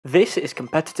This is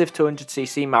competitive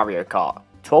 200cc Mario Kart.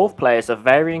 12 players of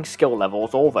varying skill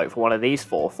levels all vote for one of these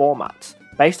four formats.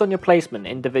 Based on your placement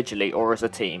individually or as a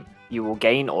team, you will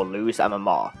gain or lose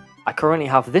MMR. I currently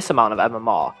have this amount of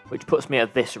MMR, which puts me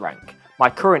at this rank.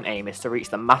 My current aim is to reach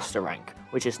the Master rank,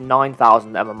 which is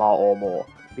 9,000 MMR or more.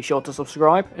 Be sure to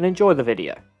subscribe and enjoy the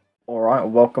video. Alright,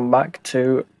 welcome back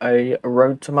to a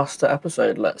Road to Master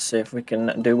episode. Let's see if we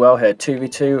can do well here.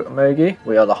 2v2 Mogi.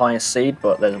 We are the highest seed,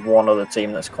 but there's one other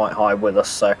team that's quite high with us,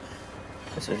 so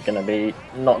this is going to be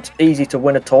not easy to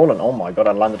win at all. And oh my god,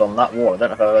 I landed on that wall. I don't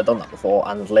know if I've ever done that before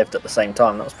and lived at the same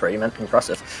time. That was pretty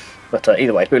impressive. But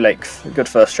either way, Blue Lake, good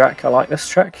first track. I like this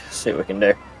track. Let's see what we can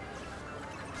do.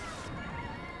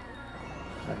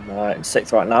 And in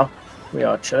 6th right now. We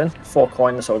are chilling. 4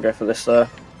 coins, so I'll go for this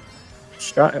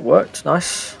strat. It worked,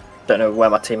 nice. Don't know where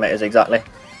my teammate is exactly.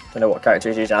 Don't know what character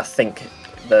he's using. I think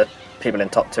the people in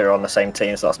top 2 are on the same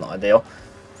team, so that's not ideal.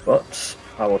 But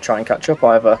I will try and catch up.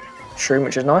 I have a shroom,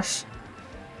 which is nice.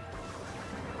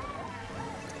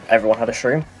 Everyone had a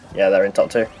shroom. Yeah, they're in top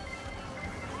 2.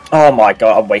 Oh my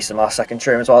god, I'm wasting my second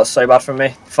shroom as well. That's so bad from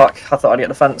me. Fuck, I thought I'd get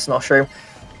the fence, not a shroom.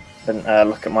 Didn't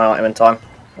look at my item in time.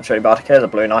 That's really bad. Okay, there's a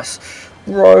blue, nice.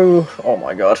 Bro, oh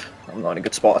my god. I'm not in a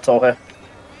good spot at all here.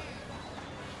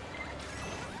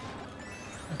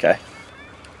 Okay.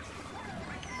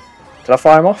 Did I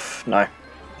fire him off? No.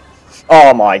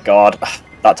 Oh my god.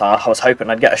 That time I was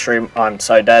hoping I'd get a shroom. I'm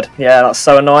so dead. Yeah, that's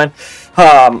so annoying.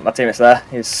 My teammate's there.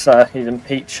 He's in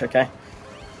peach. Okay.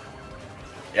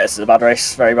 Yeah, this is a bad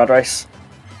race. Very bad race.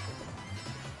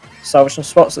 Salvage some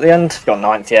spots at the end. Got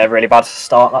 9th. Yeah, really bad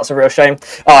start. That's a real shame.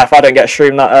 Oh, if I don't get a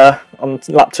shroom that on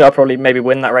lap 2, I'll probably maybe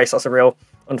win that race. That's a real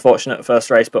unfortunate first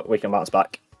race, but we can bounce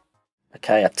back.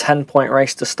 Okay, a 10-point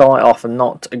race to start off, and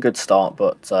not a good start,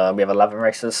 but we have 11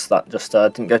 races. That just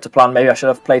didn't go to plan. Maybe I should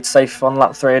have played safe on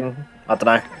lap 3 and, I don't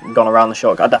know, gone around the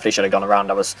shortcut. I definitely should have gone around.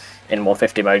 I was in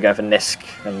 150 mode going for Nisk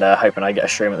and hoping I'd get a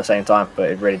shroom at the same time, but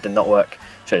it really did not work.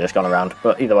 Should have just gone around,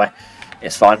 but either way,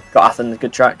 it's fine. Got Athens,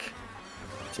 good track.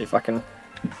 See if I can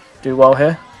do well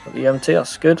here. Got the EMT,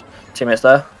 that's good. Teammates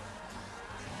there.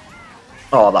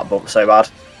 Oh, that bump so bad.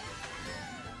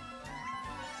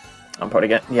 I'm probably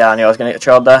getting... Yeah, I knew I was going to get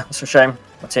trailed there. That's a shame.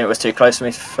 My teammate was too close to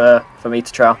me for me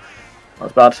to trail. That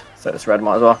was bad. So this red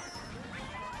might as well.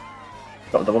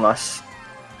 Got the double, nice.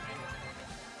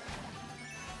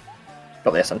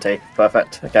 Got the SMT,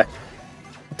 perfect. Okay.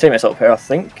 My teammate's up here, I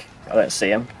think. I don't see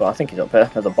him, but I think he's up here.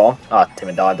 There's a bomb. Ah,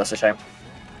 teammate died, that's a shame.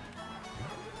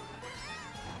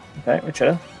 Okay, we're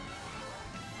chilling.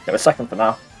 Got a second for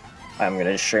now. I'm going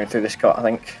to just shroom through this cut, I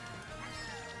think.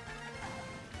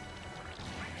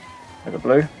 Look at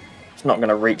blue. It's not going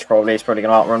to reach probably. He's probably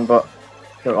going to outrun, but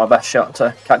give it my best shot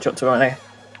to catch up to him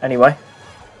anyway.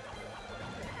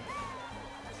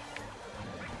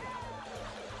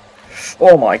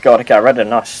 Oh my god, okay, I read it,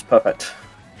 nice, perfect.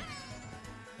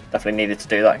 Definitely needed to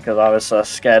do that because I was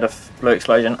scared of blue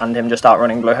explosion and him just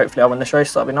outrunning blue. Hopefully I'll win this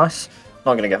race, that'll be nice.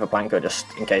 Not going to go for Blanco just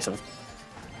in case of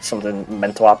something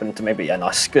mental happened to me, but yeah,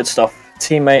 nice, good stuff.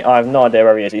 Teammate, I have no idea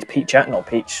where he is. He's peach yet, not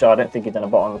peach, so I don't think he's in a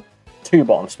bottom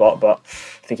spot, but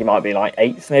I think he might be like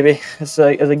 8th maybe as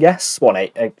a guess.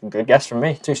 1-8, a good guess from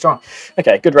me, too strong.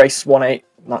 Okay, good race, 1-8.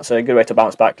 That's a good way to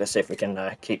bounce back. Let's see if we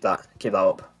can keep that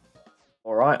up.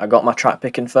 All right, I got my track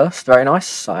picking first. Very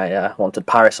nice. I wanted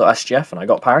Paris or SGF, and I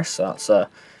got Paris. So that's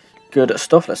good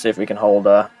stuff. Let's see if we can hold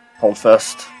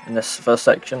first in this first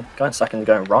section. Going second,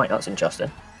 going right. That's interesting.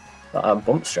 That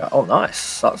bump strat. Oh,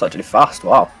 nice. That's actually fast.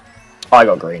 Wow. I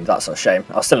got green. That's a shame.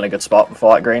 I was still in a good spot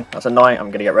before that green. That's annoying. I'm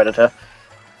going to get red at her.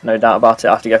 No doubt about it.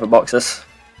 I have to go for boxes.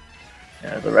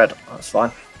 Yeah, the red. That's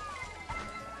fine.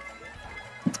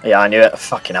 Yeah, I knew it.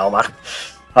 Fucking hell, man.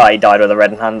 Oh, he died with a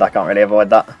red in hand. I can't really avoid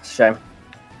that. It's a shame.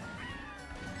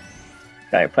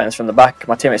 Okay, playing this from the back.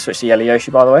 My teammate switched to Yellow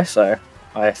Yoshi, by the way, so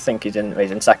I think he's in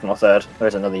 2nd or 3rd. There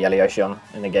is another Yellow Yoshi on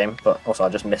in the game, but also I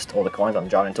just missed all the coins. I'm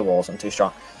driving into walls. I'm too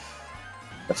strong.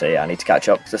 But yeah, I need to catch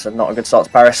up because this is not a good start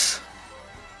to Paris.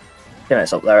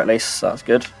 Teammate's up there at least, so that's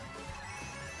good.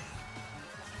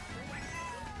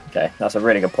 Okay, that's a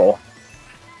really good pull.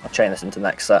 I'll chain this into the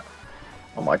next set.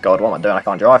 Oh my god, what am I doing? I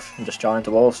can't drive. I'm just driving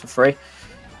into walls for free.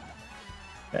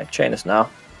 Okay, chain this now.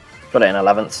 Got it in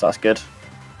 11th, so that's good.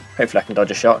 Hopefully I can dodge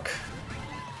a shock.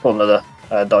 Pull another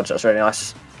dodge, that's really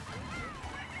nice.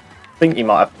 I think you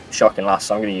might have shock in last,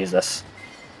 so I'm going to use this.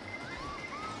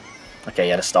 Okay,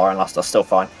 yeah, the star in last, that's still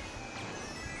fine.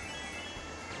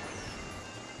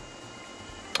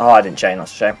 Oh, I didn't chain,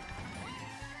 that's a shame.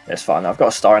 It's fine, I've got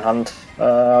a star in hand.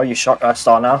 I'll use shock,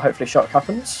 star now, hopefully shock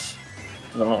happens.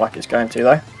 Doesn't look like it's going to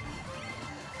though.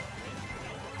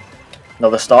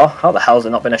 Another star. How the hell has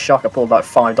it not been a shock? I pulled like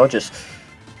 5 dodges.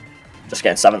 Just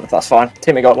getting 7th, that's fine.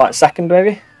 Teammate got like 2nd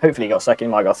maybe? Hopefully he got 2nd, he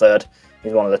might got 3rd.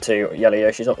 He's one of the 2 yellow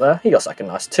Yoshis up there. He got 2nd,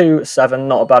 nice. 2-7,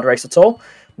 not a bad race at all.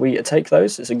 We take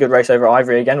those. It's a good race over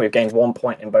Ivory again. We've gained 1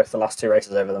 point in both the last 2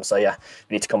 races over them, so yeah,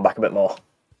 we need to come back a bit more.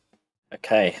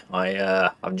 Okay,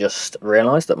 I've just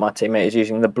realised that my teammate is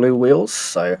using the blue wheels,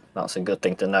 so that's a good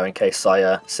thing to know in case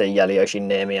I see yellow Yoshi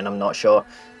near me and I'm not sure,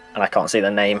 and I can't see the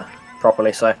name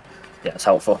properly, so yeah, it's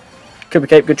helpful. Cooper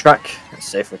Cape, good track. Let's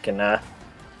see if we can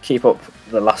keep up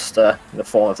the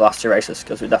form of the last 2 races,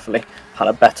 because we definitely had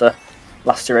a better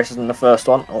last 2 races than the first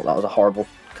one. Oh, that was a horrible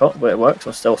cut, but it works.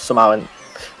 I'm still somehow in. I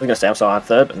was going to say I'm somehow in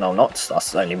 3rd, but no, I'm not.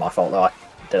 That's only my fault though.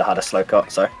 I had a slow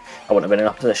cut, so I wouldn't have been in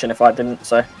that position if I didn't.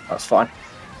 So that's fine.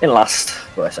 In last,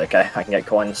 but it's okay. I can get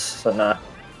coins and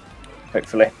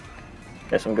hopefully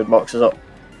get some good boxes up.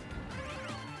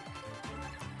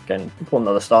 Again, pull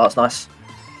another star. That's nice.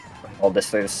 Hold this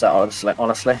through the set,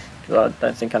 honestly, because I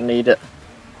don't think I need it.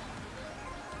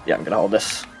 Yeah, I'm going to hold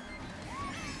this.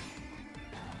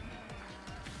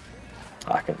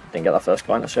 Didn't get that first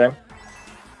coin, that's a shame.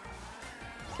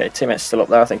 Okay, teammate's still up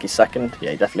there. I think he's 2nd.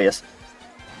 Yeah, he definitely is.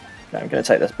 Okay, I'm going to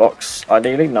take this box.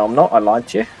 Ideally, no, I'm not. I lied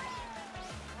to you.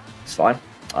 It's fine.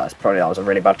 That was a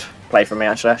really bad play from me,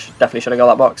 actually. I definitely should have got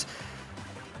that box.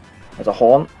 There's a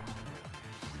horn.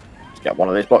 Let's get one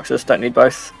of these boxes. Don't need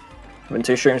both. Having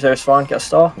 2 streams here is fine. Get a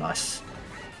star. Nice.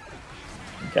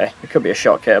 Okay, it could be a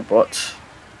shock here, but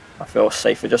I feel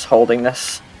safer just holding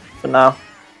this for now.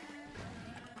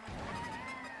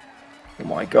 Oh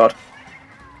my god.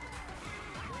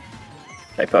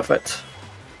 Okay, perfect.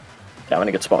 Okay, I'm in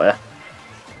a good spot here.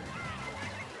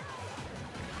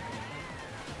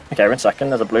 Okay, we're in 2nd.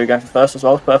 There's a blue going for 1st as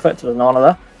well. Perfect. There's an Nana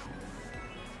there.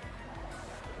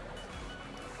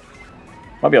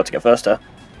 Might be able to get 1st here.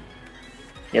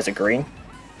 He has a green.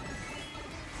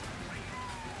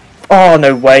 Oh,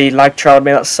 no way. He lag trailed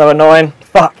me. That's so annoying.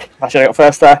 Fuck. I should have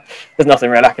got 1st there. There's nothing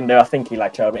really I can do. I think he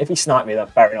lag trailed me. If he sniped me, then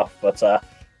fair enough. But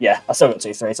yeah, I still got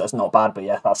 2-3, so it's not bad. But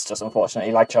yeah, that's just unfortunate.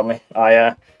 He lag trailed me.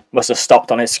 I must have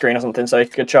stopped on his screen or something, so he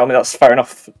could trail me. That's fair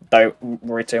enough. Don't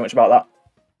worry too much about that.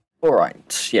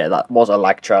 Alright, yeah, that was a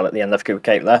lag trail at the end of Cooper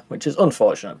Cape there, which is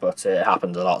unfortunate, but it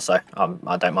happens a lot, so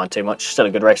I don't mind too much. Still a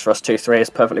good race for us, 2-3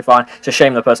 is perfectly fine. It's a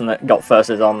shame the person that got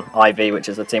 1st is on IV, which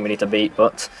is the team we need to beat,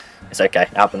 but it's okay,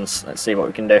 it happens. Let's see what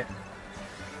we can do.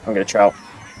 I'm going to trail.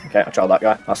 Okay, I trailed that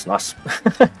guy, that's nice.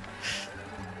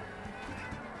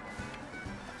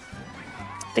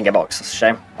 Didn't get box, that's a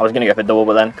shame. I was going to go for double,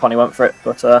 but then Connie went for it,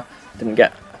 but didn't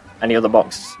get any other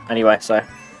box anyway, so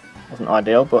wasn't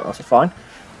ideal, but that's fine.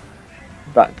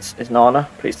 That is Nana.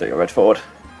 Please do your red forward.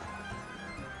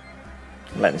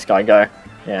 Let this guy go.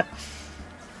 Yeah.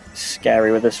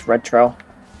 Scary with this red trail.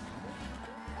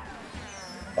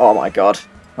 Oh my god.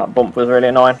 That bump was really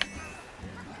annoying.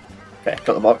 Okay,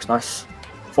 got the box. Nice.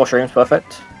 4 streams.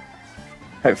 Perfect.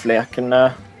 Hopefully I can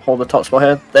hold the top spot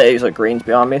here. There's a greens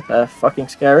behind me. They're fucking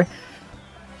scary.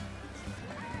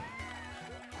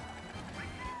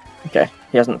 Okay.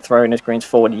 He hasn't thrown his greens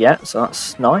forward yet, so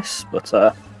that's nice. But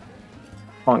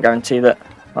can't guarantee that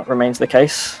remains the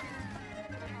case.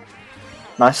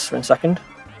 Nice, we're in 2nd.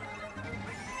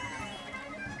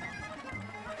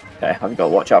 Okay, I've got to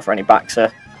watch out for any backs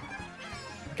here.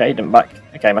 Okay, he didn't back.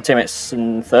 Okay, my teammate's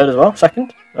in 3rd as well.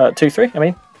 2nd? 2-3, I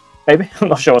mean. Maybe. I'm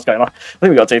not sure what's going on. I think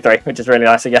we got 2-3, which is really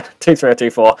nice again. 2-3 or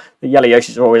 2-4. The yellow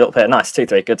Yoshis are always up here. Nice,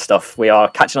 2-3, good stuff. We are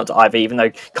catching up to IV, even though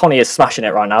Connie is smashing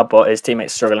it right now, but his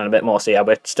teammate's struggling a bit more, so yeah,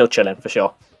 we're still chilling for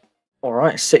sure.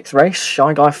 Alright, 6th race,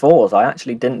 Shy Guy 4s. I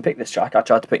actually didn't pick this track. I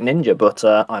tried to pick Ninja, but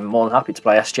I'm more than happy to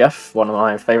play SGF, one of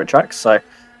my favourite tracks. So,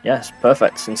 yes,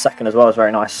 perfect. In 2nd as well is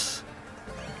very nice.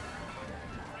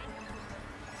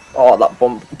 Oh, that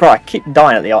bump. Bro, I keep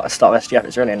dying at the start of SGF.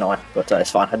 It's really annoying, but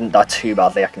it's fine. I didn't die too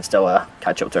badly. I can still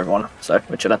catch up to everyone. So,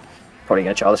 we're chilling. Probably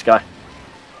going to trial this guy.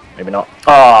 Maybe not.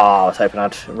 Oh, I was hoping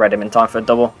I'd read him in time for a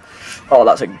double. Oh,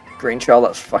 that's a green trail.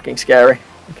 That's fucking scary.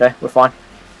 Okay, we're fine.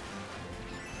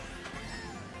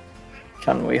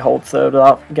 Can we hold 3rd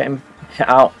without getting hit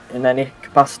out in any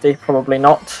capacity? Probably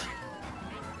not.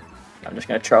 I'm just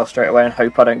going to trail straight away and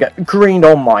hope I don't get greened.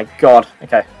 Oh my god.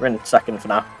 Okay, we're in 2nd for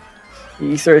now.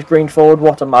 He threw his green forward.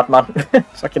 What a madman.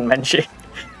 Fucking Menchie.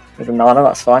 With a Nana,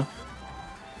 that's fine.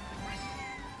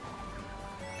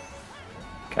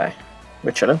 Okay,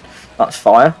 we're chilling. That's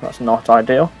fire. That's not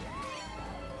ideal.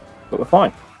 But we're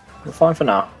fine. We're fine for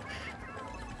now.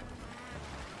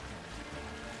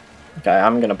 Okay,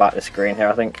 I'm going to back this green here,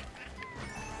 I think.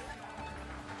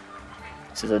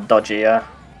 This is a dodgy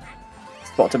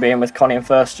spot to be in with Connie in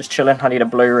 1st, just chilling. I need a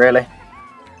blue, really.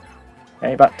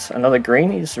 Okay, backed another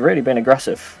green. He's really been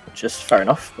aggressive, which is fair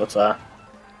enough, but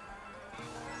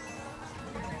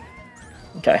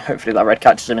Okay, hopefully that red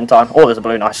catches him in time. Oh, there's a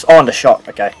blue, nice. Oh, and a shock,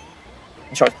 okay.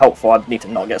 The shock's helpful, I need to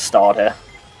not get starred here.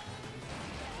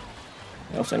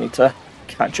 I also need to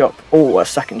catch up. Oh, a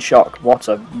second shock. What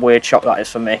a weird shock that is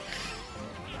for me.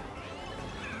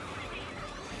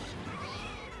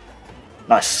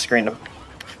 Nice, screen him.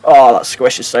 Oh, that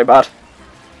squish is so bad.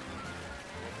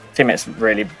 Teammate's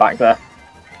really back there.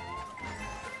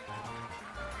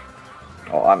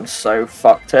 Oh, I'm so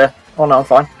fucked here. Oh no, I'm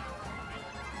fine.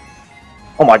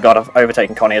 Oh my god, I've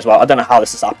overtaken Connie as well. I don't know how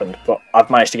this has happened, but I've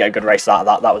managed to get a good race out of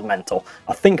that. That was mental.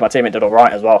 I think my teammate did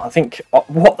alright as well. I think... Oh,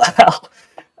 what the hell?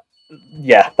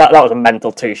 Yeah, that was a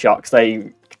mental 2 shocks.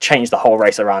 They changed the whole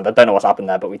race around. I don't know what's happened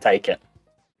there, but we take it.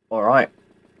 Alright.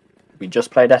 We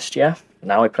just played SGF.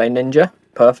 Now we play Ninja.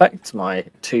 Perfect. My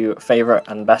 2 favourite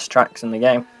and best tracks in the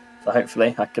game. So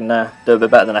hopefully I can do a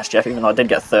bit better than SGF, even though I did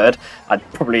get 3rd. I'd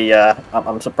probably,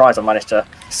 I'm surprised I managed to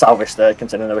salvage 3rd,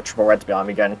 considering there were triple reds behind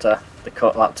me going to the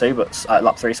cut lap 2, but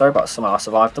lap 3, sorry, but somehow I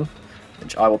survived them,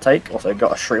 which I will take. Also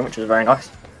got a shroom, which is very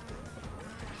nice.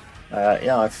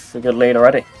 Yeah, I've a good lead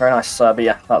already. Very nice. But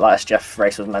yeah, that SGF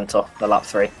race was mental. The lap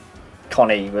 3.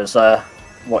 Connie was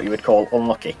what you would call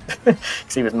unlucky,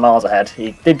 because he was miles ahead.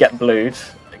 He did get blued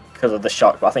because of the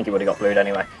shock, but I think he would have got blued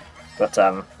anyway. But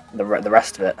the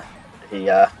rest of it,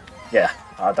 yeah,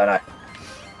 I don't know.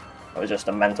 It was just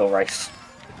a mental race.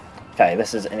 Okay,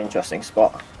 this is an interesting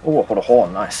spot. Oh, what a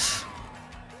horn, nice. In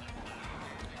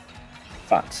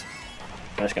fact,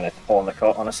 I'm just going to horn the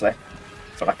cut, honestly.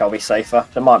 I feel like I'll be safer.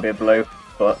 There might be a blue,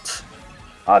 but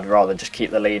I'd rather just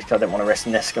keep the lead because I didn't want to risk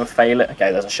Nisk and fail it.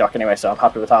 Okay, there's a shock anyway, so I'm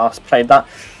happy with how I played that.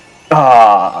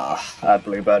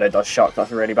 Blue Birdo does shock.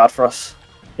 That's really bad for us.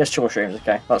 Yes, triple streams,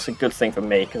 okay. That's a good thing for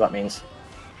me because that means...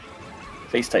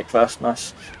 Please take first,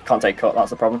 nice. Can't take cut, that's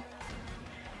the problem.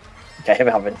 Okay, him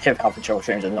having triple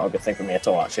streams is not a good thing for me at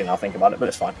all, actually, now I think about it, but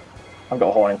it's fine. I've got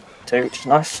a horn in too, which is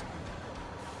nice.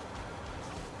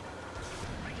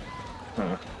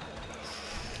 Oh,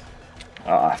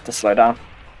 I have to slow down.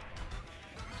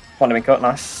 Horn him in cut,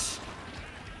 nice.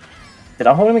 Did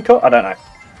I horn him in cut? I don't know.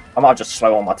 I might just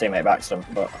slow on my teammate by accident,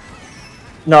 but...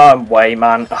 No way,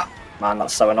 man. Oh, man,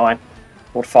 that's so annoying.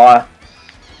 Called fire.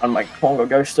 And my horn got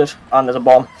ghosted. And there's a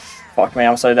bomb. Fuck me,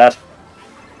 I'm so dead.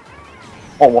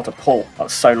 Oh, what a pull.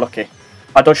 That's so lucky.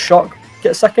 I dodge shock.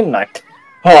 Get a second? No.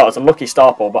 Oh, it was a lucky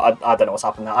star pull, but I don't know what's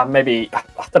happened there. I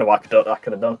don't know what I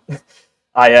could have done.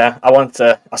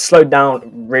 I slowed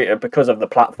down because of the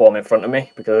platform in front of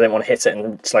me, because I didn't want to hit it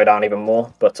and slow down even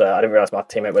more, but I didn't realise my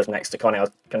teammate was next to Connie. I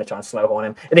was going to try and slow horn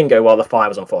him. It didn't go well, the fire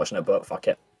was unfortunate, but fuck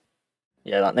it.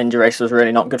 Yeah, that Ninja race was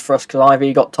really not good for us, because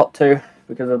Ivy got top 2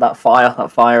 because of that fire.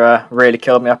 That fire really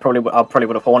killed me. I probably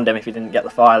would have horned him if he didn't get the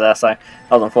fire there, so that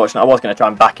was unfortunate. I was going to try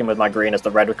and back him with my green as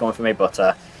the red was coming for me, but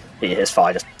his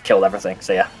fire just killed everything,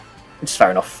 so yeah. It's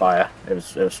fair enough, fire. It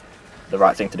was the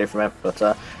right thing to do from him,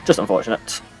 but just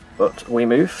unfortunate. But we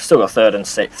move. Still got 3rd and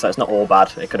 6th, so it's not all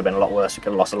bad. It could have been a lot worse. We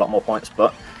could have lost a lot more points,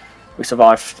 but we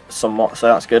survived somewhat, so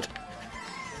that's good.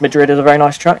 Madrid is a very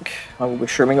nice track. I will be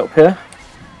shrooming up here.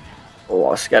 Oh,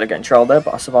 I was scared of getting trailed there,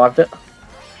 but I survived it.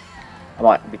 I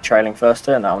might be trailing first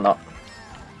here. No, I'm not.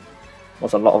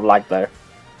 Was a lot of lag though. In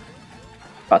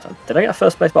fact, did I get a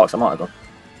first place box? I might have done.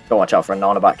 Go watch out for a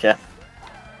Nana back here.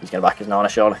 He's going to back his Nana,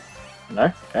 surely.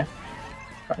 No? Okay.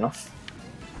 Fair enough.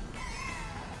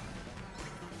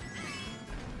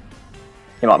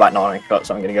 He might back Nana and cut,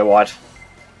 so I'm going to go wide.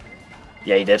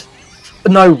 Yeah, he did.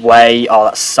 No way! Oh,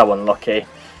 that's so unlucky.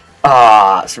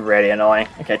 Ah, that's really annoying.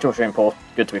 Okay, dual stream pull.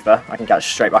 Good, to be fair. I can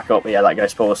catch straight back up, but yeah, that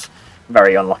ghost pulls.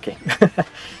 Very unlucky.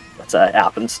 But it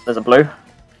happens. There's a blue.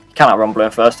 You can't outrun blue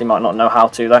in first. He might not know how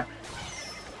to, though.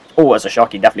 Oh, there's a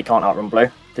shock. He definitely can't outrun blue.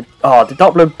 Did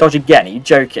Dark Blue dodge again? Are you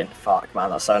joking? Fuck, man,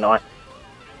 that's so annoying.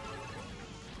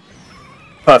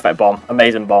 Perfect bomb.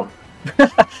 Amazing bomb.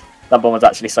 That bomb was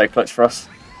actually so clutch for us.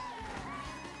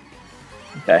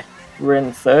 Okay, we're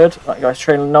in 3rd. That guy's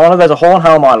trailing. No, there's a horn.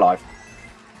 How am I alive?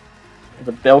 There's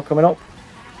a bill coming up.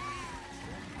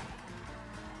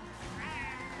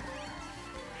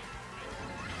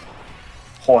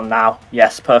 Horn now.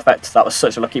 Yes, perfect. That was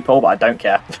such a lucky pull, but I don't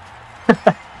care.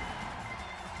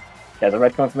 Yeah, the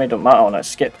red coming for me doesn't matter. Oh no, it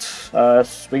skipped.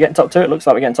 We getting top 2? It looks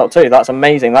like we're getting top 2. That's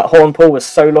amazing. That horn pull was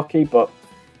so lucky, but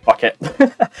fuck it.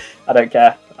 I don't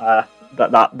care.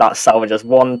 That salvages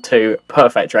 1-2.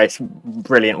 Perfect race.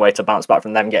 Brilliant way to bounce back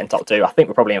from them getting top 2. I think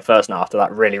we're probably in first now after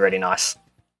that. Really, really nice.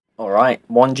 Alright,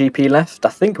 1 GP left. I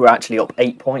think we're actually up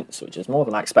 8 points, which is more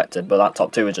than I expected, but that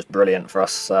top 2 was just brilliant for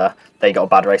us. They got a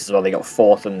bad race as well. They got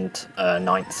 4th and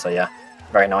 9th, so yeah,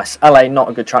 very nice. LA, not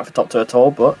a good track for top 2 at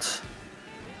all, but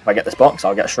if I get this box,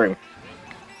 I'll get a shroom.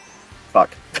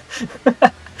 Fuck.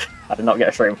 I did not get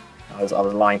a shroom. I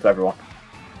was lying to everyone.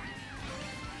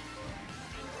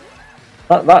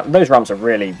 Those ramps are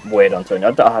really weird on Twin.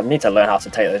 I need to learn how to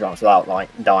take those ramps without like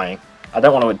dying. I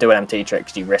don't want to do an MT trick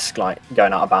because you risk like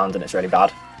going out of bounds and it's really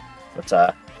bad. But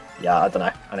yeah, I don't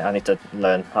know. I need to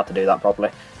learn how to do that properly.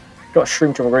 Got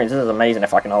Shroom Triple Greens. This is amazing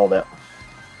if I can hold it.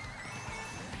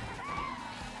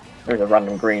 There's a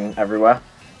random green everywhere.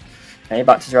 Okay,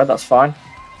 back to red. That's fine.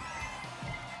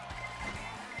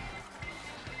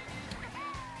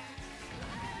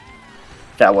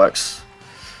 Okay, that works.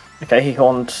 Okay, he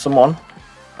horned someone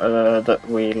that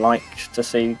we like to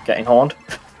see getting horned.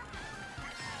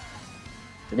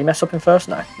 Did he mess up in first?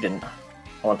 No, he didn't.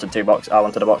 I wanted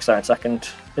a box there in second.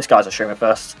 This guy's a Shroomer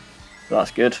first, so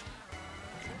that's good.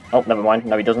 Oh, never mind.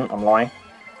 No, he doesn't. I'm lying.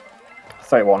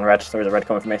 31 red. There is a red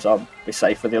coming for me, so I'll be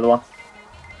safe with the other one.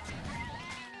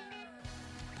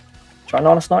 Try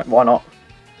Nana Snipe? Why not?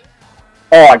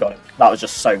 Oh, I got him. That was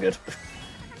just so good.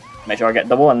 Make sure I get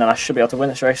double, and then I should be able to win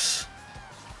this race.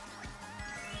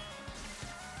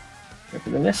 Go for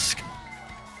the Nisk.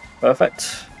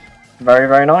 Perfect. Very,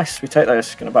 very nice. We take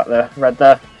those. Gonna back the red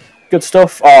there. Good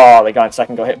stuff. Oh, the guy in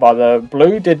second got hit by the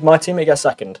blue. Did my teammate get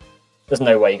second? There's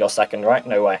no way he got second, right?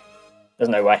 No way. There's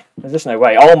no way. There's just no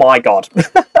way. Oh my god.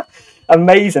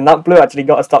 Amazing. That blue actually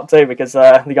got us top 2 because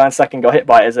the guy in second got hit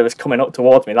by it as it was coming up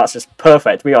towards me. That's just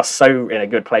perfect. We are so in a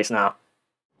good place now.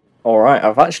 Alright,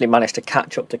 I've actually managed to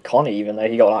catch up to Connie even though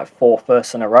he got like 4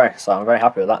 firsts in a row. So I'm very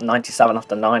happy with that. 97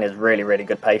 after 9 is really, really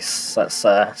good pace. Let's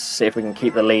see if we can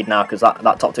keep the lead now because that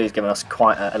top 2 is giving us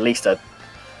quite at least a...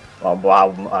 Oh, wow,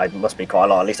 it must be quite a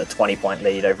lot. At least a 20-point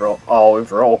lead overall. Oh,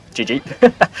 overall.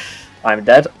 GG. I'm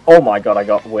dead. Oh my god, I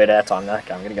got weird airtime there.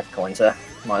 Okay, I'm going to get the coins here.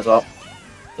 Might as well.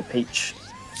 The Peach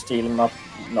stealing my...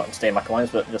 Not stealing my coins,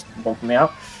 but just bumping me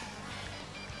out.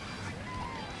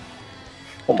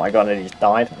 Oh my god, he just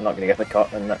died. I'm not going to get the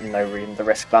cut and no reason to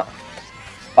risk that.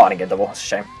 Oh, I didn't get double. That's a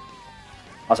shame.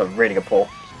 That's a really good pull.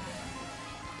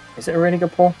 Is it a really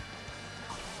good pull?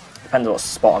 Depends on what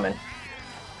spot I'm in.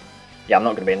 Yeah, I'm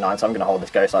not going to be in 9, so I'm going to hold this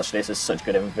ghost actually. This is such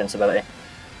good invincibility.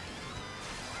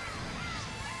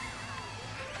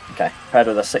 Okay, paired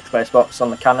with a 6th place box on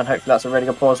the cannon. Hopefully that's a really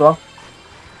good pull as well.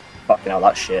 Fucking hell,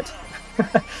 that's shit.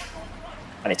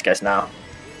 I need to ghost now.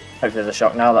 Hopefully there's a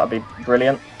shock now. That'll be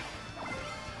brilliant.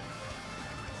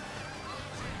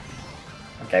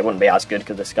 Okay, it wouldn't be as good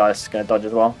because this guy's going to dodge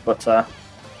as well, but I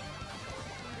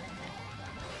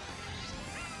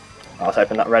was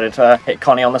hoping that red would hit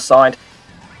Connie on the side.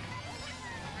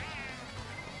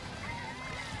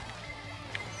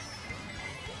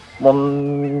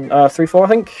 One, 3-4, I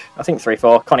think. I think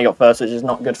 3-4. Connie got first, which is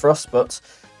not good for us, but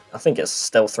I think it's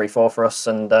still 3-4 for us.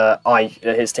 And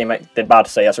his teammate did bad,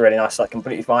 so that's really nice. That's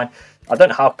completely fine. I don't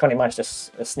know how Connie managed to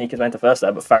sneak his way into first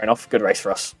there, but fair enough. Good race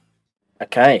for us.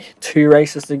 Okay, 2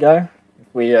 races to go.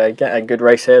 If we get a good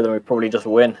race here, then we probably just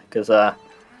win because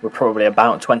we're probably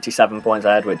about 27 points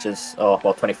ahead, which is,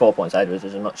 well, 24 points ahead, which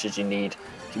is as much as you need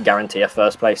to guarantee a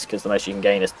first place because the most you can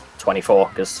gain is 24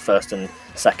 because first and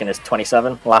second is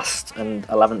 27, last and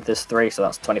 11th is 3, so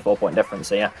that's 24-point difference.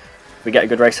 So yeah, if we get a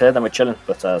good race here, then we're chilling,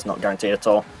 but it's not guaranteed at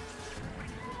all.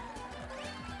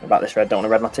 What about this red? Don't want to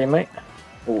red my teammate.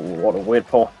 Oh, what a weird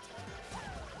pull.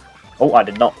 Oh, I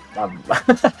did not.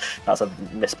 That's a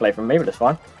misplay from me, but it's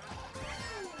fine.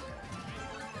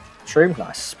 Shroom,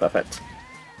 nice, perfect.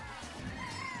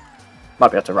 Might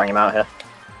be able to rang him out here.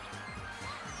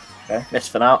 Okay,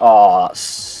 missed for now. Oh,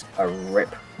 that's a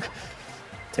rip.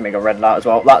 Teammate got red out as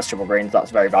well. That's triple greens. That's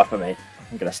very bad for me.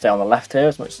 I'm going to stay on the left here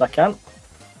as much as I can.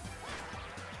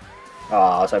 Oh,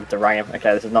 I was hoping to rang him.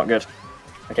 Okay, this is not good.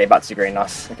 Okay, back to green.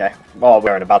 Nice. Okay. Oh,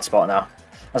 we're in a bad spot now.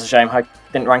 That's a shame. I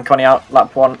didn't rang Connie out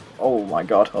lap 1. Oh my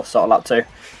god. I'll start lap 2.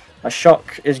 A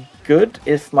shock is good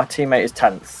if my teammate is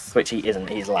 10th, which he isn't.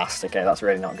 He's last. Okay, that's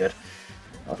really not good.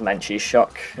 That was Menchie's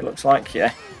shock, it looks like.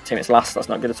 Yeah, teammate's last. That's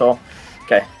not good at all.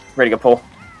 Okay, really good pull.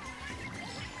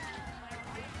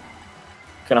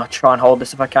 Gonna try and hold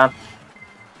this if I can.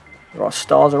 There are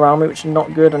stars around me, which is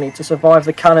not good. I need to survive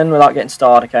the cannon without getting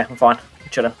starred. Okay, I'm fine. I'm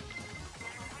chilling.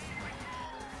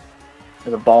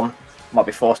 There's a bomb. Might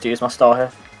be forced to use my star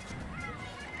here.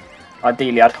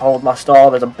 Ideally, I'd hold my star.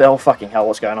 There's a bill. Fucking hell,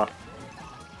 what's going on?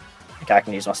 Okay, I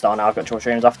can use my star now. I've got triple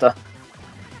streams after.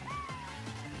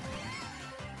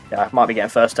 Yeah, I might be getting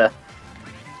first here.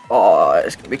 Oh,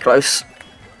 it's going to be close.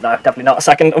 No, definitely not a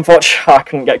second, unfortunately. I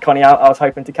couldn't get Connie out. I was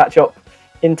hoping to catch up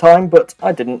in time, but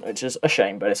I didn't, which is a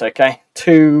shame, but it's okay.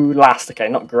 2 last. Okay,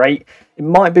 not great. It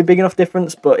might be a big enough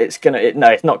difference, but it's going to... No,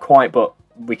 it's not quite, but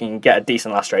we can get a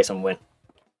decent last race and win.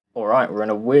 Alright, we're in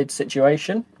a weird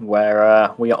situation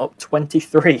where we are up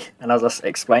 23, and as I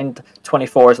explained,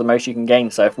 24 is the most you can gain,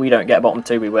 so if we don't get bottom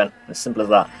 2, we win. As simple as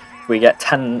that. If we get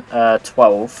 10-12,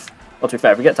 well, to be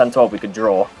fair, if we get 10-12, we could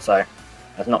draw, so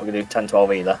it's not going to do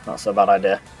 10-12 either. That's a bad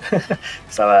idea.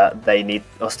 So they need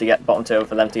us to get bottom 2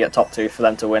 for them to get top 2 for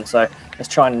them to win, so let's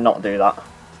try and not do that.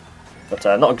 But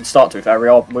not a good start, to be fair,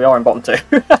 we are in bottom 2.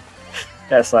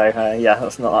 Yeah, so yeah,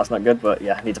 that's not good, but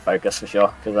yeah, need to focus for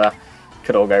sure, because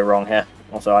could all go wrong here.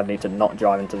 Also, I need to not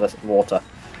drive into this water.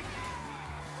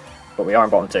 But we are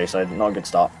in bottom 2, so not a good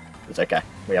start. It's okay.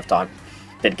 We have time.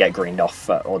 Did get greened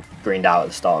off, or greened out at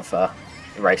the start of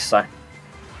the race, so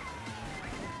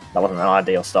that wasn't an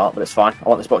ideal start, but it's fine. I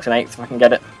want this box in 8th if I can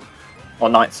get it. Or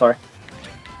 9th, sorry.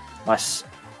 Nice.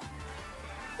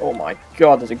 Oh my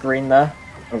god, there's a green there.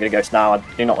 I'm going to ghost now. I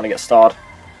do not want to get starred.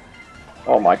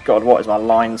 Oh my god, what is my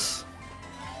lines?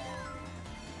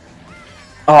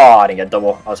 Oh, I didn't get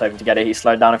double. I was hoping to get it. He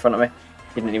slowed down in front of me.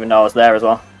 He didn't even know I was there as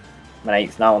well. I'm in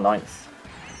 8th now, or 9th.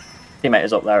 Teammate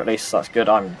is up there at least, so that's good.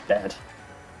 I'm dead.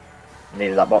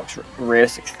 Needed that box.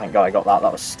 Realistically, thank god I got that.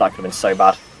 That could have been so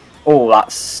bad. Oh,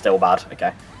 that's still bad.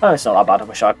 Okay. No, it's not that bad. I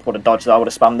wish I would have dodged that. I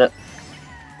would have spammed it.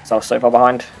 So I was so far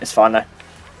behind. It's fine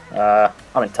though.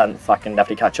 I'm in 10th. I can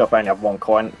definitely catch up. I only have 1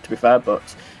 coin, to be fair, but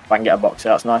if I can get a box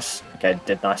here, that's nice. Okay,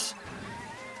 did nice.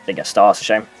 Didn't get stars, a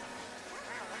shame.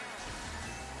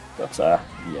 But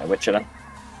yeah, we're chilling.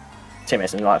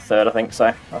 Teammates in like 3rd, I think,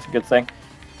 so that's a good thing.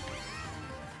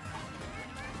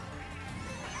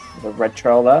 There's a red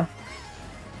trail there.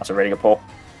 That's a really good pull.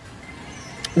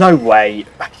 No way!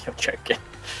 You're joking.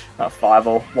 That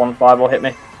 5-all, 1-5-all hit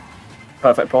me.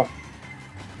 Perfect pull.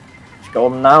 It's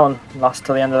golden now and last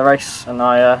till the end of the race, and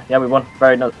yeah, we won.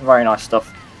 Very nice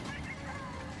stuff.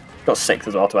 Got 6th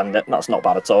as well to end it. That's not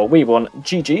bad at all. We won.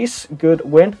 GG's. Good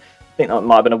win. I think that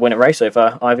might have been a winning race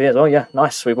over IV as well. Yeah,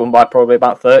 nice. We won by probably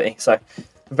about 30. So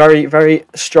very, very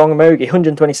strong emoji.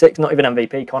 126, not even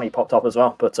MVP. Connie popped up as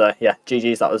well. But yeah,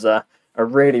 GG's. That was a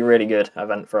really, really good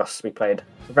event for us. We played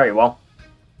very well,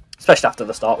 especially after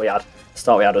the start we had. The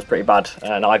start we had was pretty bad,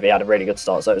 and IV had a really good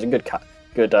start. So it was a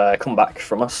good comeback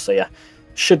from us. So yeah,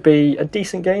 should be a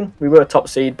decent game. We were top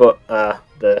seed, but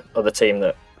the other team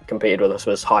that competed with us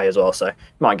was high as well. So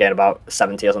might gain about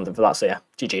 70 or something for that. So yeah,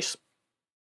 GG's.